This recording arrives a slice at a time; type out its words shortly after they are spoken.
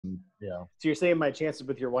Yeah. So you're saying my chances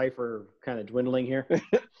with your wife are kind of dwindling here? You're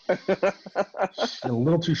a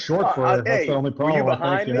little too short for her. That's the only problem. Were you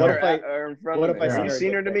behind me or in front of me? Are you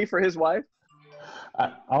senior to me for his wife?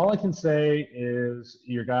 All I can say is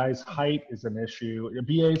your guys' height is an issue. Your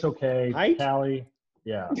BA's okay. Height? Callie,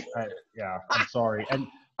 I'm sorry. And,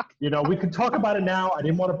 we could talk about it now. I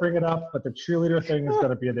didn't want to bring it up, but the cheerleader thing is going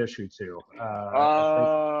to be an issue too.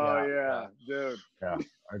 Dude. Yeah.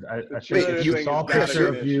 I think you saw a picture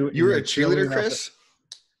of you. You were a cheerleader, Chris?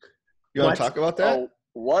 You want to talk about that? Oh,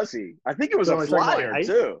 was he? I think it was a flyer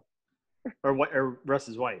too. Or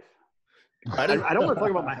Russ's wife. I don't want to talk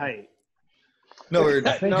about my height. No, we're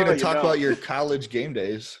going to talk about your college game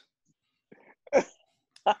days.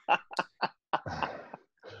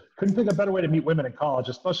 Couldn't think of a better way to meet women in college,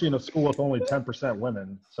 especially in a school with only 10%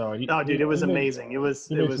 women. So dude, it was amazing. It was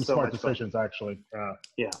some so smart much decisions, fun. actually.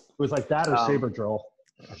 Yeah, it was like that or saber drill.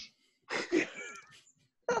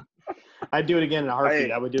 I'd do it again in a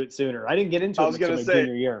heartbeat. I would do it sooner. I didn't get into it until my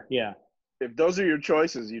junior year. Yeah. If those are your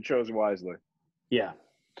choices, you chose wisely. Yeah.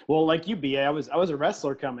 Well, like you, BA, I was a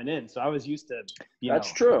wrestler coming in, so I was used to.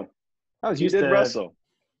 That's true. I was used to wrestle,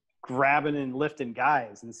 grabbing and lifting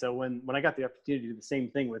guys, and so when I got the opportunity to do the same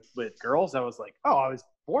thing with girls, I was like, oh, I was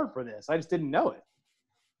born for this. I just didn't know it.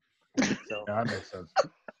 So that makes sense.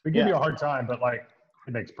 We give you a hard time, but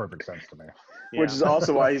it makes perfect sense to me. Yeah. Which is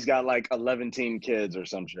also why he's got 11 kids or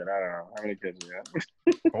some shit. I don't know how many kids you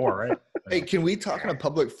got. 4, right? Hey, can we talk in a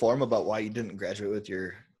public forum about why you didn't graduate with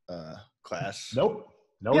your class? Nope.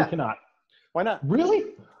 No, we cannot. Why not?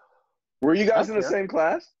 Really? Were you guys in the same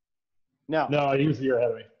class? No. No, he was a year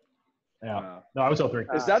ahead of me. Yeah. No, I was 03.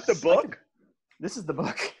 Is that the book? This is the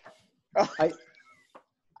book.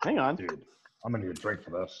 Hang on. Dude, I'm going to need a drink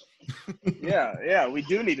for this. Yeah. We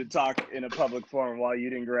do need to talk in a public forum why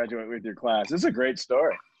you didn't graduate with your class. This is a great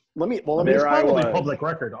story. It's probably public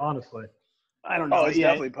record, honestly. I don't know. Oh, it's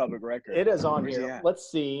definitely public record. It is on here.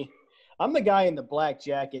 Let's see. I'm the guy in the black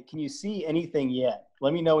jacket. Can you see anything yet?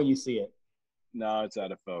 Let me know when you see it. No, it's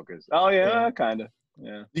out of focus. Oh, yeah, kind of.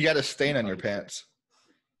 Yeah. You got a stain on your pants.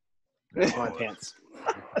 It's my pants.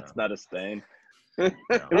 That's not a stain.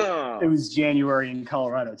 It was January in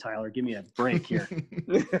Colorado, Tyler. Give me a break here.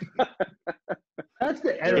 That's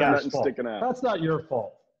the editor's fault. That's not your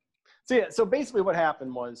fault. So basically what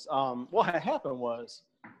happened was,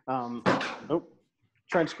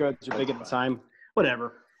 trench coats are big at the time,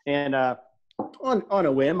 whatever. And on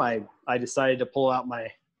a whim, I decided to pull out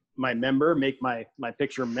my member, make my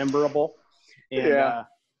picture memorable. And,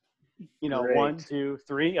 1, 2,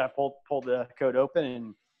 3, I pulled the coat open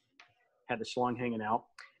and had the schlong hanging out.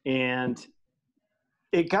 And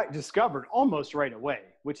it got discovered almost right away,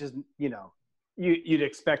 which is, you'd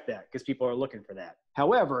expect that because people are looking for that.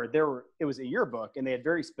 However, it was a yearbook, and they had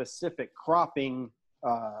very specific cropping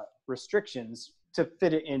restrictions to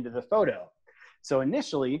fit it into the photo. So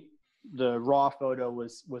initially, the raw photo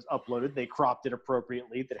was uploaded. They cropped it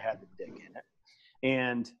appropriately that had the dick in it.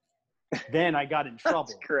 And then I got in trouble.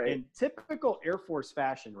 That's great. In typical Air Force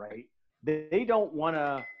fashion, right? They don't want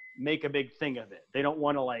to make a big thing of it. They don't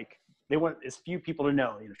want to they want as few people to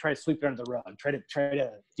know, try to sweep it under the rug, try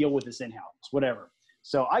to deal with this in-house, whatever.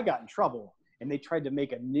 So I got in trouble, and they tried to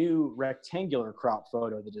make a new rectangular crop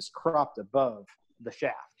photo that just cropped above the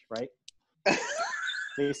shaft, right?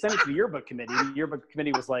 They sent it to the yearbook committee. The yearbook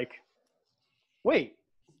committee was like, wait,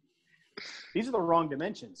 these are the wrong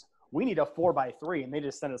dimensions. We need a 4x3, and they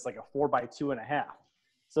just sent us a 4x2.5.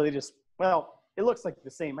 So they just, it looks like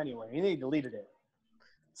the same anyway, and they deleted it.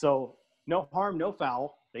 So no harm, no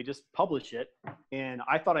foul. They just publish it, and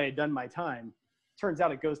I thought I had done my time. Turns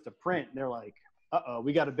out it goes to print, and they're like, uh-oh,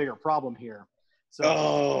 we got a bigger problem here.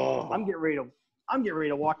 So I'm getting ready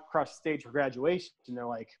to walk across the stage for graduation, and they're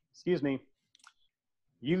like, excuse me,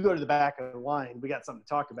 you go to the back of the line. We got something to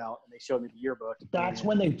talk about. And they showed me the yearbook. That's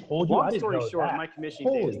when they told you. Long story short, my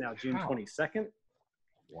commissioning day is now June 22nd.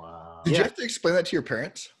 Wow. Did you have to explain that to your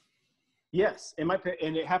parents? Yes. And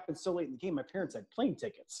it happened so late in the game, my parents had plane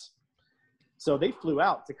tickets. So they flew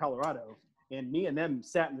out to Colorado, and me and them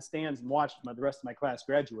sat in the stands and watched the rest of my class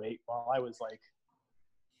graduate while I was like,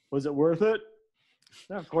 was it worth it?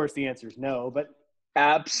 Now, of course, the answer is no, but.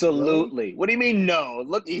 Absolutely. What do you mean no?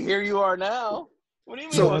 Look, here you are now. What do you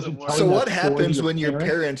mean? So what happens when your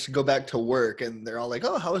parents go back to work and they're all like,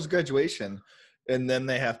 "Oh, how was graduation?" And then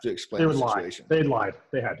they have to explain the situation. They lied.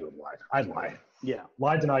 They had to have lied. I'd lie. Yeah.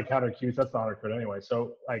 Lie, deny, counter accuse. That's not accurate anyway.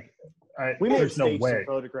 So we made there's no way. Some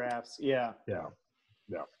photographs. Yeah. Yeah.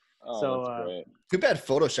 Oh, so that's great. Too bad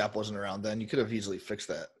Photoshop wasn't around then. You could have easily fixed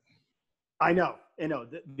that. I know.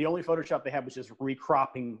 The only Photoshop they had was just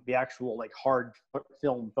recropping the actual like hard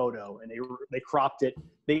film photo, and they cropped it.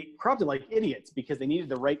 They cropped it like idiots because they needed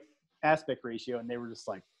the right aspect ratio, and they were just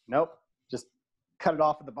like, nope, just cut it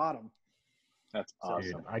off at the bottom. That's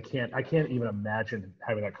awesome. Dude, I can't even imagine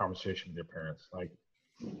having that conversation with your parents. Like,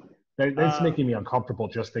 that's making me uncomfortable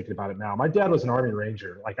just thinking about it now. My dad was an Army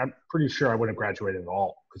Ranger. Like, I'm pretty sure I wouldn't have graduated at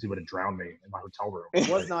all because he would have drowned me in my hotel room. It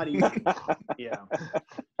was not easy. Yeah.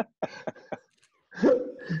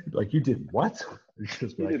 Like, you did what?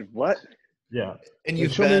 Just You like, did what? yeah. And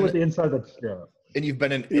you've show me been what the inside that's and you've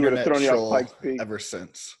been an He would have internet thrown you off troll Pikes Peak. ever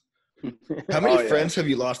since. How many Oh, yeah. friends have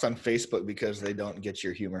you lost on Facebook because they don't get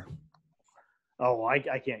your humor? Oh, I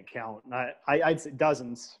can't count. I'd say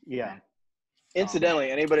dozens. Yeah. Incidentally,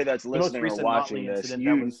 anybody that's The most listening or recent watching Motley this,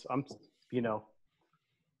 incident,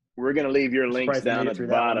 we're going to leave your links surprised they down made it at the through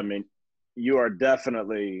that one. bottom. And you are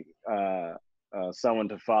definitely someone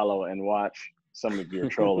to follow and watch some of your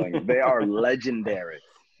trolling. They are legendary.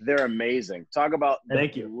 They're amazing. Talk about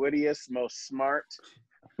Thank the you. wittiest, most smart,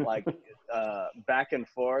 like back and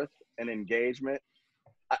forth and engagement.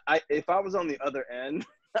 If I was on the other end,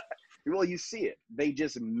 well, you see it. They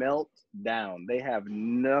just melt down. They have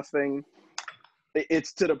nothing.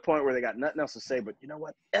 It's to the point where they got nothing else to say, but you know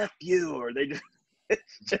what? F you. Or they just,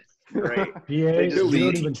 it's just great. PA, They just you don't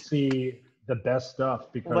delete. even see the best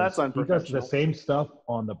stuff because Well, that's he does the unprofessional. same stuff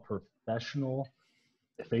on the professional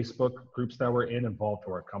Facebook groups that we're in involved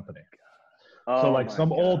to our company. Oh, So like my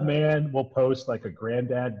some old God. man will post like a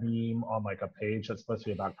granddad meme on like a page that's supposed to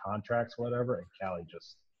be about contracts or whatever, and Callie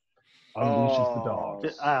just unleashes the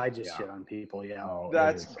dogs. I just Yeah. shit on people. Yeah. Oh, it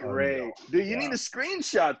That's is great. unreal. Dude, you Yeah. need to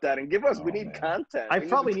screenshot that and give us. We Oh, need man. content. I We need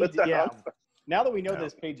probably to need put to. that Yeah. on. Now that we know Yeah.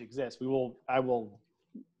 this page exists,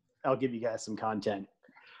 I'll give you guys some content.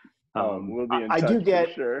 We'll be in touch I do get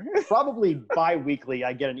for sure. probably bi-weekly.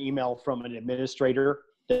 I get an email from an administrator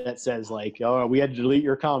that says like, "Oh, we had to delete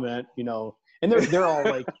your comment," and they're all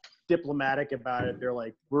like diplomatic about it. They're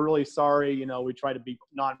like, "We're really sorry. We try to be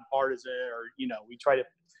nonpartisan, or we try to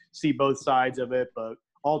see both sides of it, but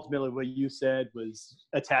ultimately what you said was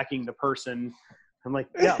attacking the person." I'm like,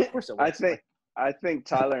 "Yeah, of course it was." I think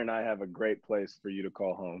Tyler and I have a great place for you to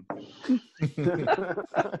call home.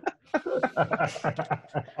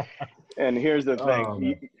 And here's the thing. Oh,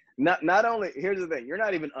 man. Not only, here's the thing. You're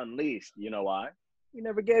not even unleashed. You know why? We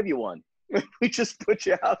never gave you one. We just put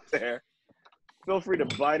you out there. Feel free to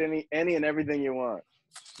bite any and everything you want.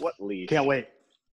 What leash? Can't wait.